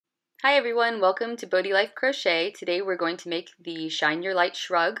Hi everyone, welcome to Bodhi Life Crochet. Today we're going to make the Shine Your Light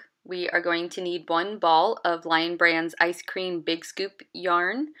Shrug. We are going to need one ball of Lion Brand's Ice Cream Big Scoop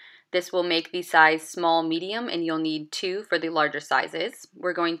yarn. This will make the size small medium and you'll need two for the larger sizes.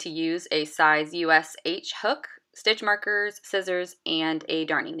 We're going to use a size US H hook, stitch markers, scissors, and a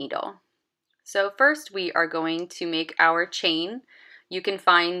darning needle. So first we are going to make our chain. You can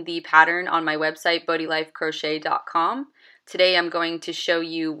find the pattern on my website bodhilifecrochet.com. Today I'm going to show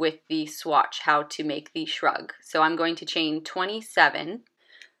you with the swatch how to make the shrug. So I'm going to chain 27.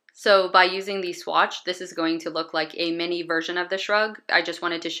 So by using the swatch, this is going to look like a mini version of the shrug. I just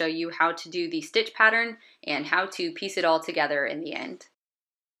wanted to show you how to do the stitch pattern and how to piece it all together in the end.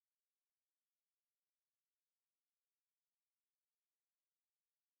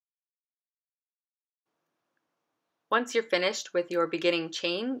 Once you're finished with your beginning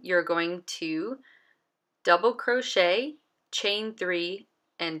chain, you're going to double crochet, chain 3,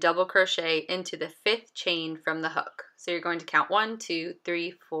 and double crochet into the 5th chain from the hook. So you're going to count 1, 2,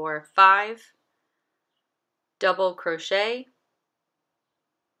 3, 4, 5, double crochet,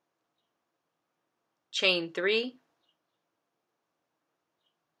 chain 3,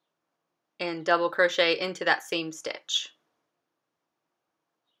 and double crochet into that same stitch.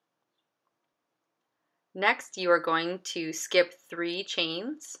 Next, you are going to skip 3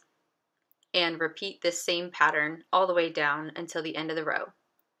 chains and repeat this same pattern all the way down until the end of the row.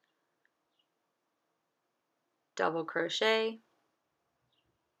 Double crochet,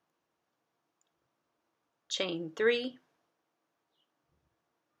 chain 3,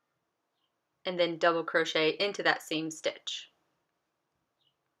 and then double crochet into that same stitch.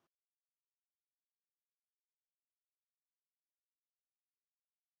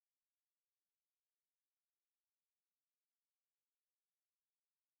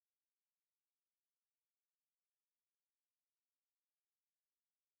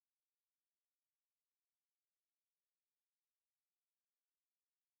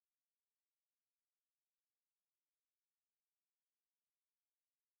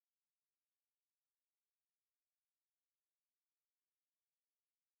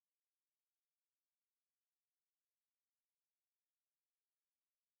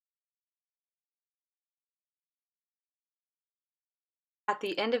 At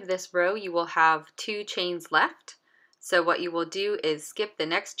the end of this row, you will have 2 chains left. So what you will do is skip the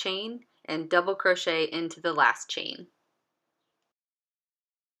next chain and double crochet into the last chain.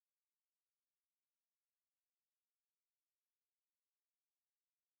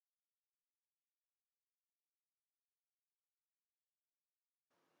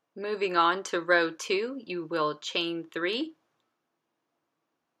 Moving on to row 2, you will chain 3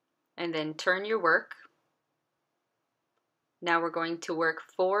 and then turn your work. Now we're going to work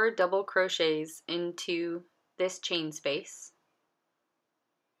 4 double crochets into this chain space.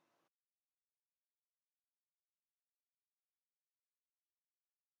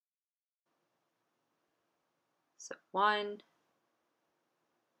 So 1,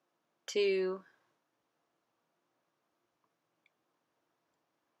 2,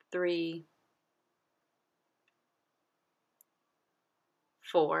 3,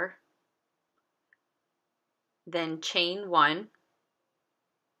 4, then chain 1,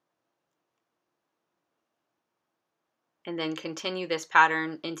 and then continue this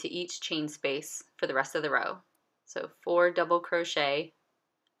pattern into each chain space for the rest of the row. So 4 double crochet,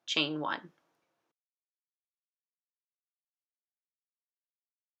 chain 1.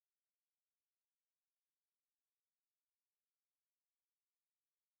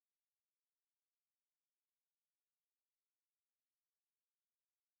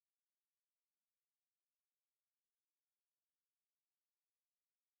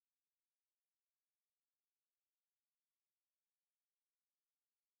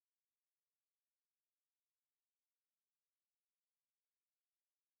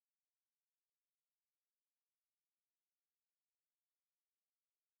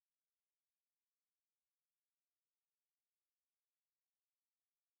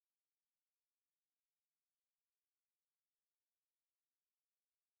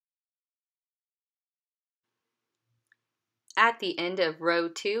 At the end of row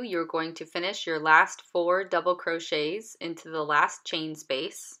 2, you're going to finish your last 4 double crochets into the last chain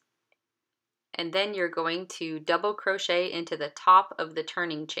space, and then you're going to double crochet into the top of the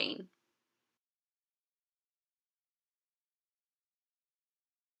turning chain.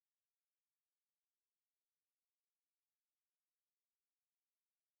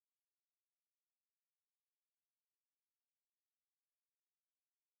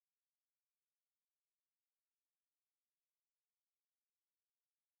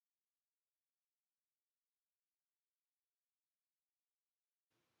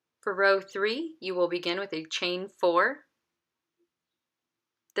 For row 3, you will begin with a chain 4.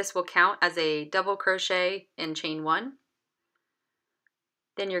 This will count as a double crochet in chain 1.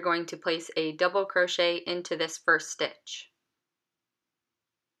 Then you're going to place a double crochet into this first stitch.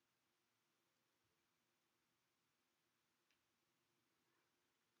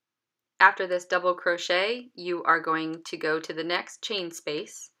 After this double crochet, you are going to go to the next chain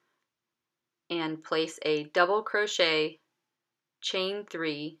space and place a double crochet, chain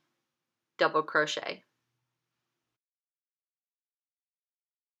 3, double crochet.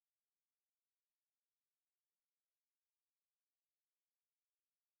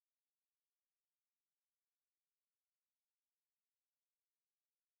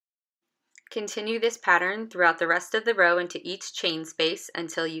 Continue this pattern throughout the rest of the row into each chain space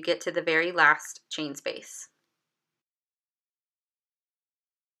until you get to the very last chain space.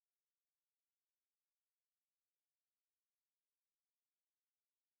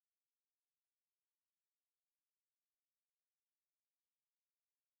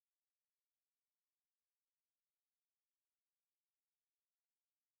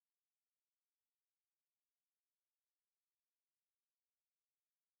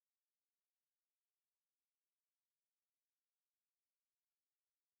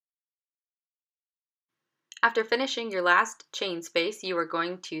 After finishing your last chain space, you are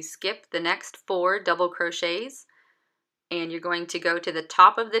going to skip the next 4 double crochets and you're going to go to the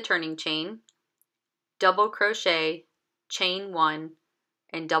top of the turning chain, double crochet, chain 1,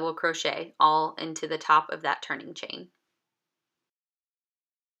 and double crochet all into the top of that turning chain.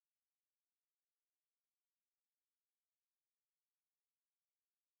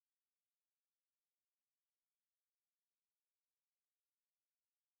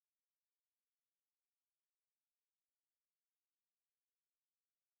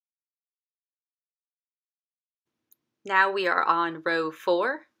 Now we are on row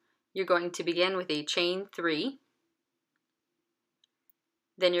 4. You're going to begin with a chain 3.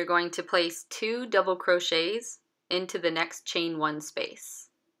 Then you're going to place 2 double crochets into the next chain 1 space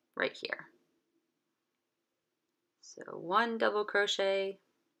right here. So 1 double crochet,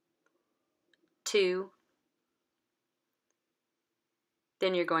 2,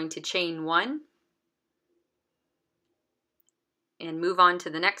 then you're going to chain 1 and move on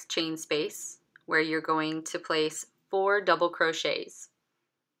to the next chain space where you're going to place 4 double crochets.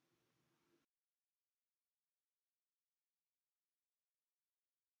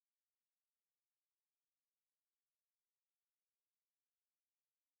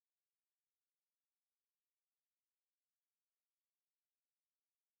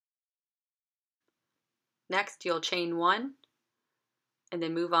 Next you'll chain 1 and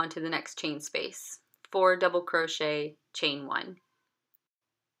then move on to the next chain space. 4 double crochet, chain 1.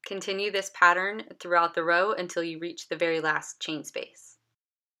 Continue this pattern throughout the row until you reach the very last chain space.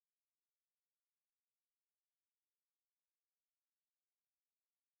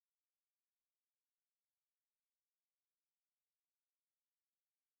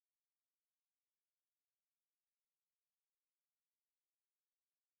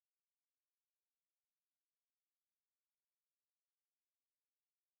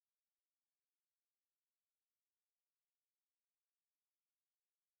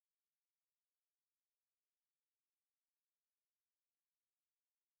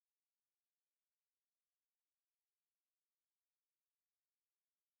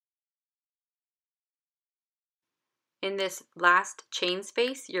 In this last chain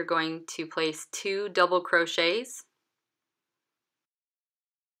space, you're going to place 2 double crochets.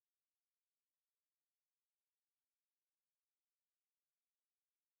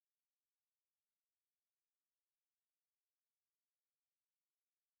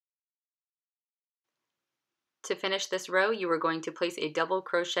 To finish this row, you are going to place a double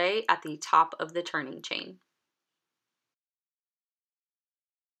crochet at the top of the turning chain.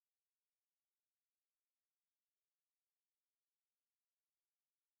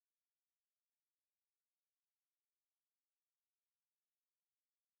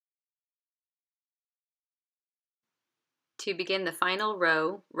 To begin the final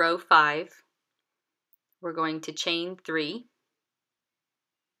row, row 5, we're going to chain 3.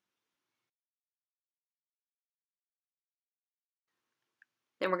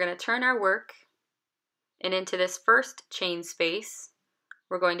 Then we're going to turn our work, and into this first chain space,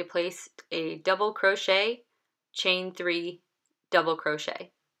 we're going to place a double crochet, chain 3, double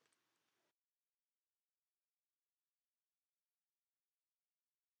crochet.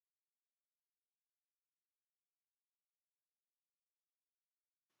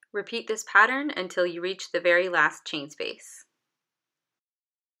 Repeat this pattern until you reach the very last chain space.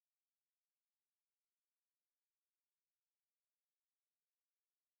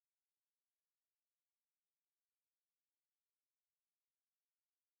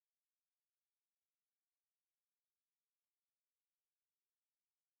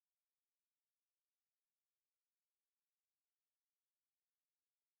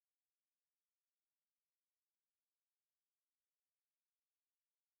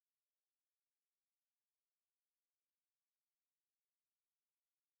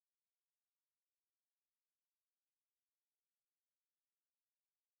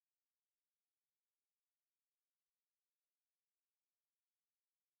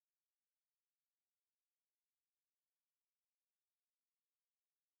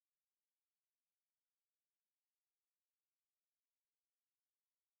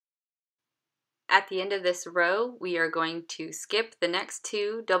 At the end of this row, we are going to skip the next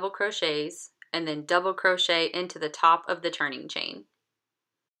 2 double crochets and then double crochet into the top of the turning chain.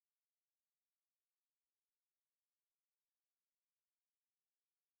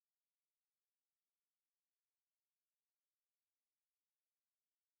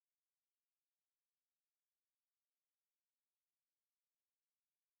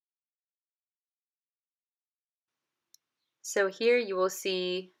 So here you will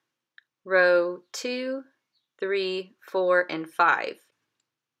see row 2, 3, 4, and 5.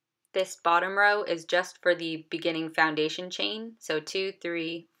 This bottom row is just for the beginning foundation chain. So 2,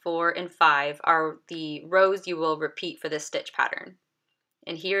 3, 4, and 5 are the rows you will repeat for this stitch pattern.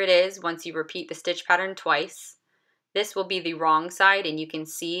 And here it is once you repeat the stitch pattern twice. This will be the wrong side, and you can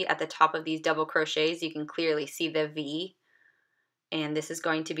see at the top of these double crochets, you can clearly see the V, and this is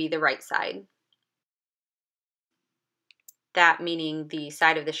going to be the right side. That meaning the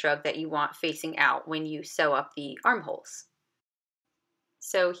side of the shrug that you want facing out when you sew up the armholes.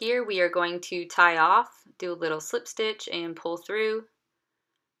 So here we are going to tie off, do a little slip stitch and pull through,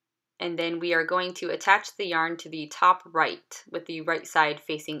 and then we are going to attach the yarn to the top right with the right side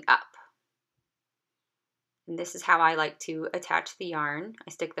facing up. And this is how I like to attach the yarn.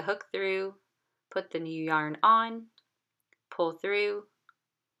 I stick the hook through, put the new yarn on, pull through,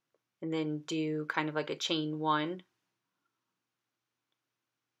 and then do kind of like a chain 1.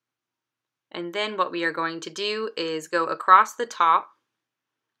 And then what we are going to do is go across the top.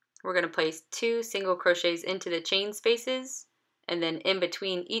 We're going to place 2 single crochets into the chain spaces, and then in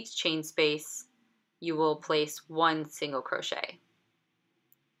between each chain space you will place 1 single crochet.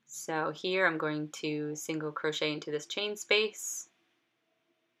 So here I'm going to single crochet into this chain space,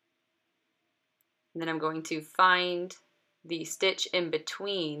 and then I'm going to find the stitch in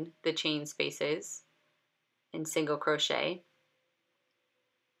between the chain spaces and single crochet,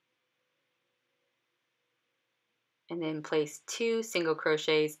 and then place 2 single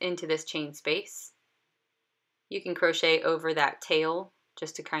crochets into this chain space. You can crochet over that tail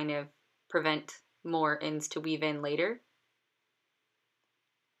just to kind of prevent more ends to weave in later.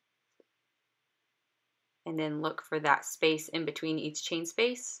 And then look for that space in between each chain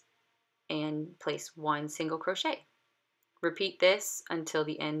space and place 1 single crochet. Repeat this until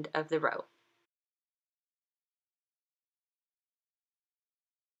the end of the row.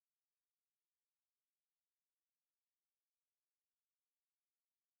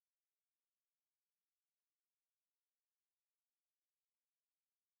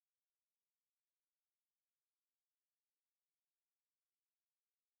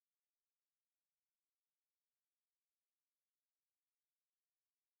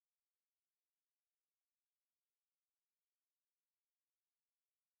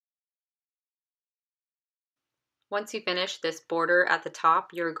 Once you finish this border at the top,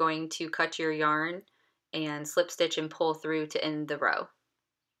 you're going to cut your yarn and slip stitch and pull through to end the row.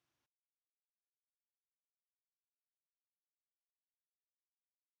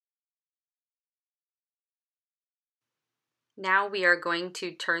 Now we are going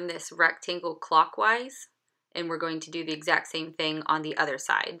to turn this rectangle clockwise, and we're going to do the exact same thing on the other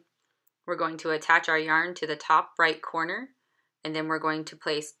side. We're going to attach our yarn to the top right corner, and then we're going to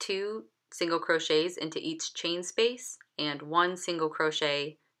place 2 single crochets into each chain space and 1 single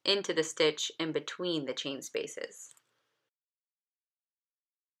crochet into the stitch in between the chain spaces.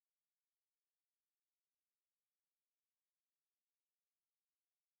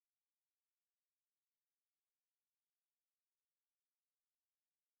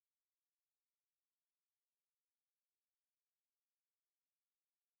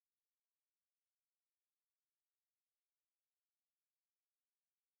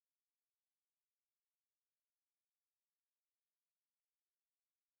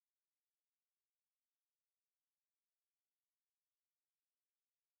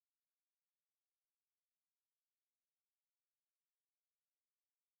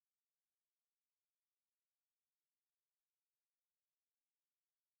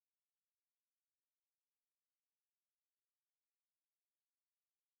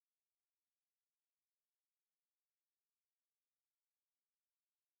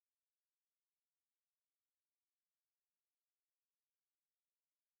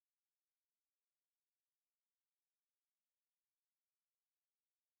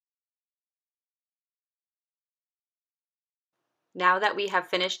 Now that we have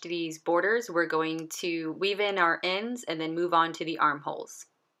finished these borders, we're going to weave in our ends and then move on to the armholes.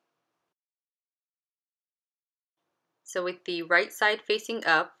 So with the right side facing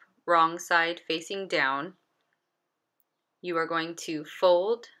up, wrong side facing down, you are going to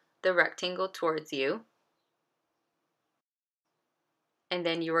fold the rectangle towards you, and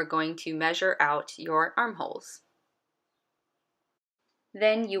then you are going to measure out your armholes.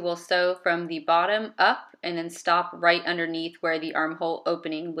 Then you will sew from the bottom up and then stop right underneath where the armhole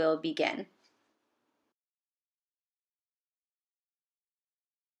opening will begin.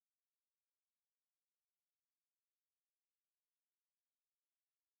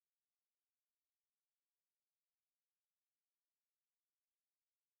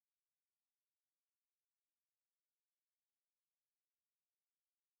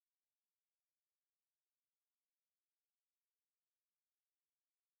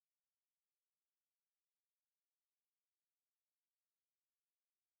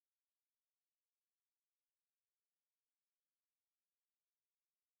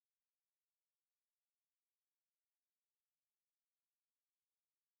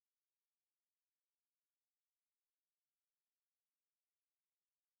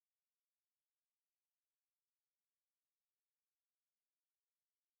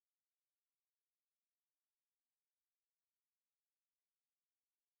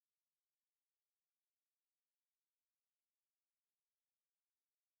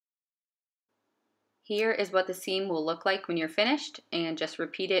 Here is what the seam will look like when you're finished, and just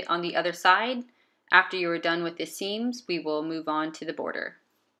repeat it on the other side. After you are done with the seams, we will move on to the border.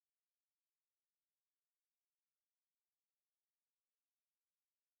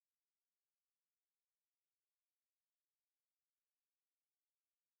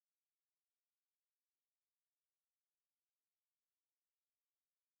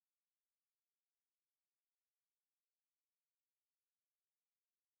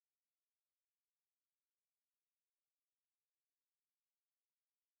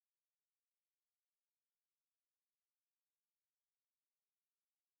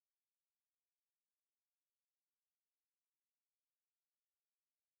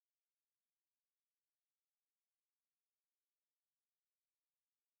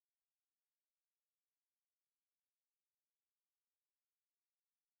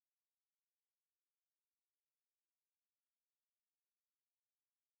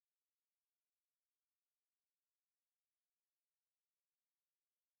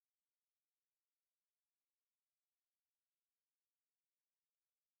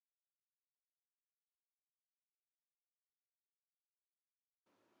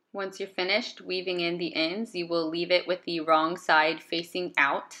 Once you're finished weaving in the ends, you will leave it with the wrong side facing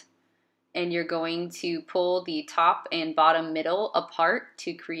out, and you're going to pull the top and bottom middle apart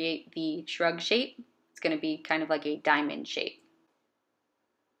to create the shrug shape. It's going to be kind of like a diamond shape.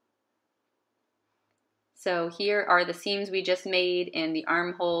 So here are the seams we just made and the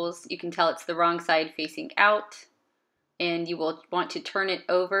armholes. You can tell it's the wrong side facing out, and you will want to turn it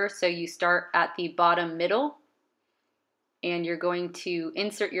over so you start at the bottom middle, and you're going to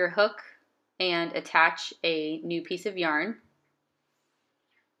insert your hook and attach a new piece of yarn.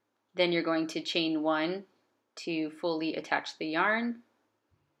 Then you're going to chain 1 to fully attach the yarn,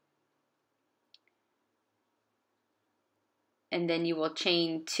 and then you will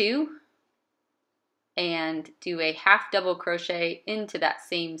chain 2 and do a half double crochet into that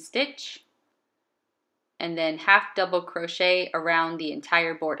same stitch, and then half double crochet around the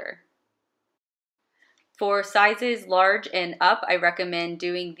entire border. For sizes large and up, I recommend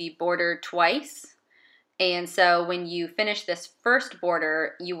doing the border twice. And so when you finish this first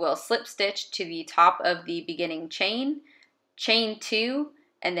border, you will slip stitch to the top of the beginning chain, chain 2,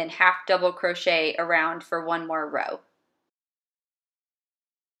 and then half double crochet around for one more row.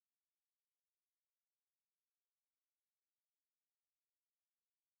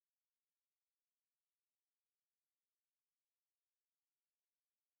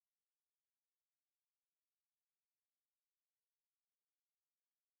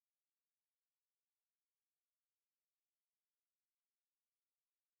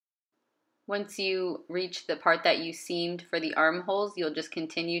 Once you reach the part that you seamed for the armholes, you'll just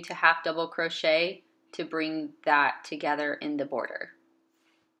continue to half double crochet to bring that together in the border.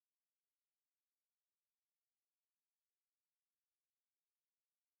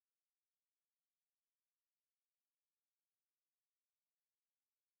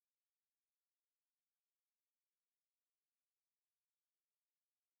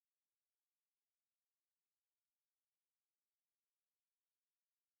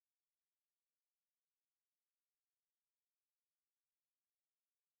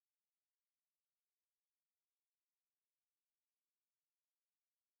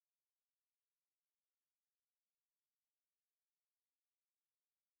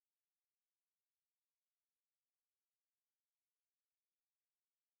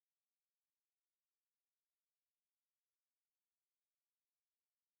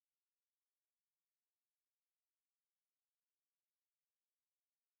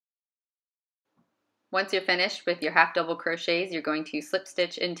 Once you're finished with your half double crochets, you're going to slip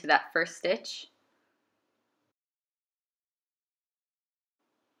stitch into that first stitch.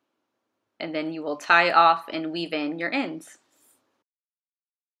 And then you will tie off and weave in your ends.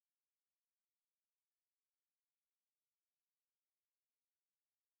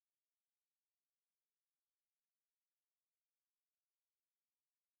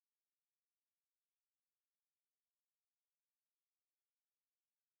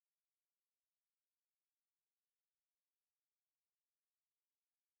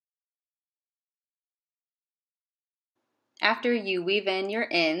 After you weave in your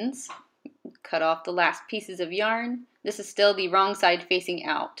ends, cut off the last pieces of yarn. This is still the wrong side facing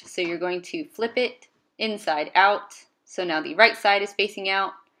out, so you're going to flip it inside out. So now the right side is facing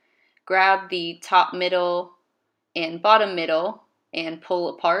out. Grab the top middle and bottom middle and pull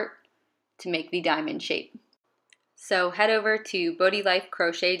apart to make the diamond shape. So head over to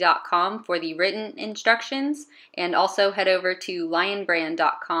bodhilifecrochet.com for the written instructions, and also head over to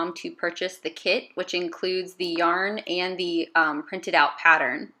lionbrand.com to purchase the kit, which includes the yarn and the printed out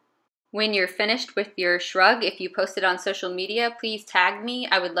pattern. When you're finished with your shrug, if you post it on social media, please tag me.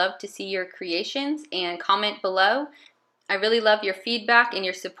 I would love to see your creations and comment below. I really love your feedback and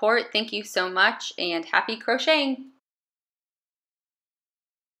your support. Thank you so much, and happy crocheting!